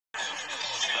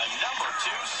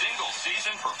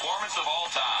performance of all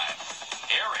time.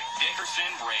 Eric Dickerson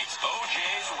breaks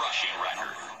O.J.'s rushing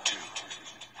record.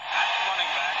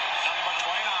 Running back, number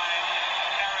 29,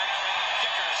 Eric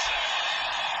Dickerson.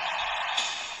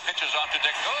 Pitches off to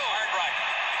Dickerson. Oh, hard right.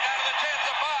 Down to the 10,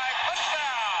 the 5,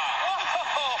 touchdown!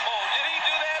 Whoa, did he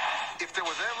do that? If there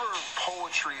was ever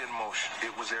poetry in motion,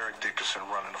 it was Eric Dickerson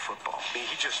running the football. I mean,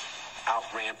 he just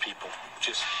outran people,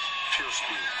 just pure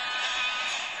speed.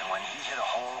 And when he hit a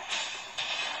hole,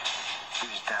 he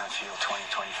was downfield 20,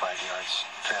 25 yards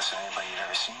faster than anybody you've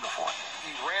ever seen before. He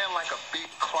ran like a big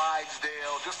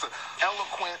Clydesdale, just an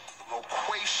eloquent,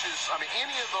 loquacious, I mean,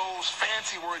 any of those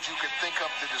fancy words you could think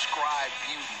of to describe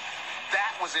beauty.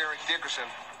 That was Eric Dickerson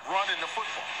running the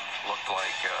football. Looked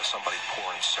like somebody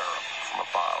pouring syrup from a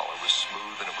bottle. It was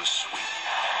smooth and it was sweet.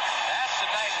 That's a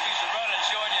nice piece of running,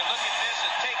 showing you, look at this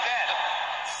and take that.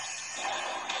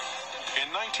 In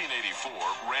 1984,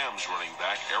 Rams running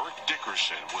back Eric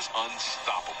Dickerson was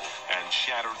unstoppable and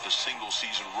shattered the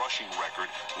single-season rushing record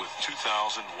with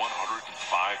 2,105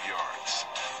 yards.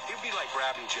 He'd be like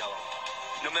grabbing Jello.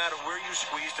 No matter where you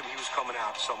squeezed him, he was coming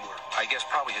out somewhere. I guess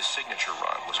probably his signature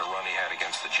run was a run he had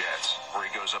against the Jets, where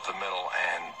he goes up the middle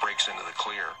and breaks into the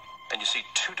clear. And you see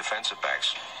two defensive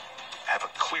backs have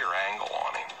a clear angle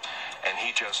on him, and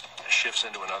he just shifts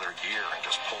into another gear and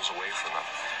just pulls away from them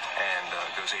and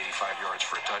goes 85 yards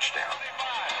for a touchdown.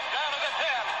 Down to the 10,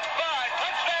 5,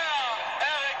 touchdown,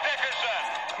 Eric Dickerson.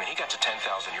 I mean, he got to 10,000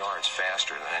 yards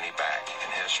faster than any back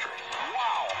in history.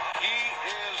 Wow, he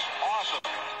is awesome.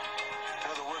 You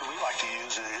know, the word we like to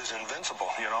use is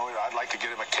invincible. You know, I'd like to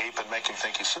get him a cape and make him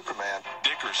think he's Superman.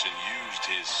 Dickerson used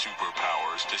his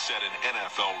superpowers to set an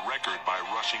NFL record by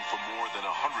rushing for more than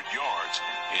 100 yards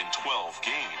in 12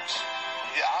 games.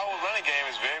 Yeah, our running game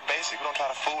is very basic. We don't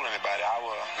try to fool anybody.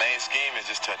 Our main scheme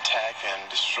is just to attack and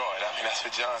destroy. I mean, that's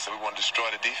what John said. We want to destroy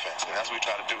the defense, and that's what we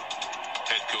try to do.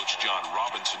 Head coach John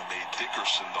Robinson made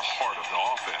Dickerson the heart of the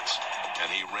offense, and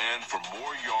he ran for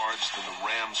more yards than the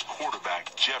Rams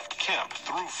quarterback Jeff Kemp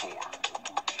threw for.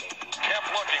 Kemp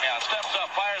looking out, steps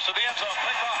up, fires to the end zone,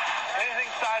 pick off.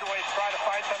 Anything sideways, try to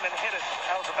find something and hit it.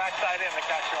 That was the backside in that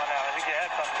got you on that. I think you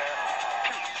had something there.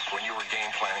 When you were game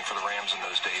planning for the Rams in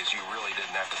those days, you really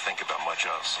didn't have to think about much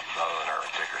else other than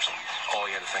Eric Dickerson.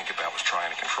 All you had to think about was trying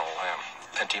to control him,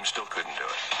 and teams still couldn't do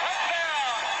it.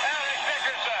 Touchdown, Eric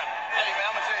Dickerson. Hey, man,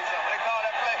 I'm going to tell you something. They call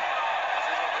that play.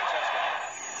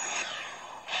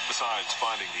 Besides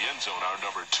finding the end zone, our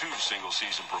number 2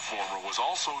 single-season performer was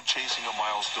also chasing a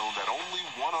milestone that only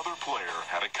one other player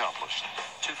had accomplished.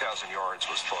 2,000 yards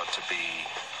was thought to be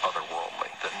otherworldly,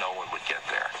 that no one would get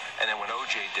there. And then when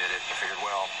O.J. did it, you figured,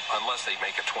 well, unless they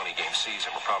make a 20-game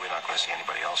season, we're probably not going to see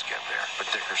anybody else get there.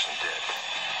 But Dickerson did.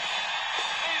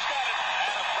 He's got it.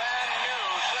 And a brand new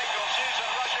single-season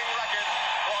rushing record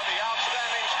for the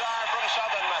outstanding star from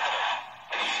Southern Methodist.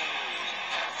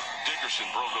 Dickerson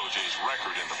broke O.J.'s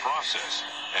record in the process,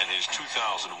 and his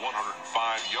 2,105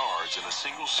 yards in a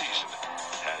single season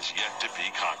has yet to be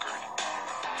conquered.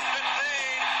 15,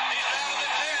 he's down to the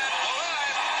 10,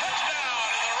 alive, touchdown,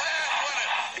 and the Rams win it.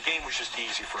 The game was just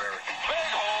easy for Eric. Big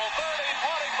hole, 30,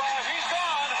 25, he's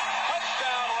gone.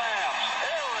 Touchdown Rams.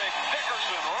 Eric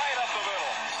Dickerson right up the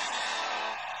middle.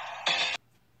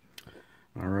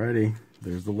 Alrighty,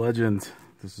 there's the legend.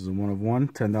 This is a 1 of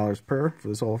 1, $10 per for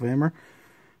this Hall of Famer.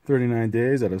 39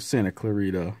 days out of Santa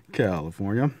Clarita,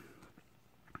 California.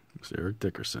 It's Eric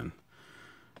Dickerson,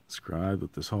 inscribed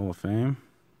with this Hall of Fame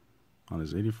on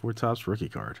his 84 Topps rookie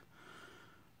card.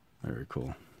 Very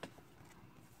cool.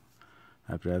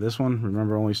 Happy to have this one.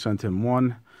 Remember, I only sent him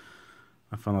 1.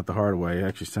 I found out the hard way. I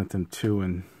actually sent him 2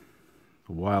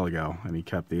 a while ago, and he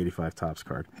kept the 85 Topps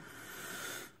card.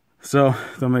 So,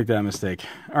 don't make that mistake.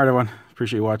 All right, everyone.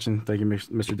 Appreciate you watching. Thank you,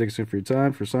 Mr. Dickerson, for your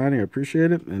time, for signing. I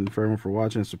appreciate it. And for everyone for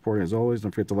watching and supporting, as always,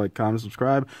 don't forget to like, comment,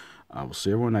 subscribe. We'll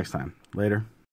see everyone next time. Later.